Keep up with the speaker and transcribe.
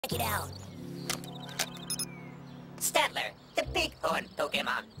Check it out. Stantler, the bighorn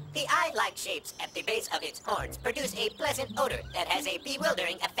Pokemon. The eye-like shapes at the base of its horns produce a pleasant odor that has a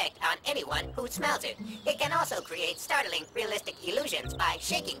bewildering effect on anyone who smells it. It can also create startling, realistic illusions by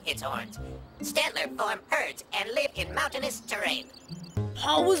shaking its horns. Stantler form herds and live in mountainous terrain.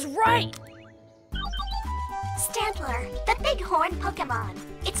 Paul was right! Stantler, the bighorn Pokemon.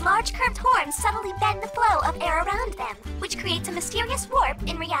 Its large curved horns subtly bend the flow of air around them, which creates a mysterious warp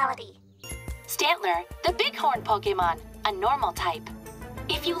in reality. Stantler, the bighorn Pokemon, a normal type.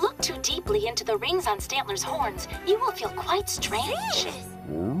 If you look too deeply into the rings on Stantler's horns, you will feel quite strange.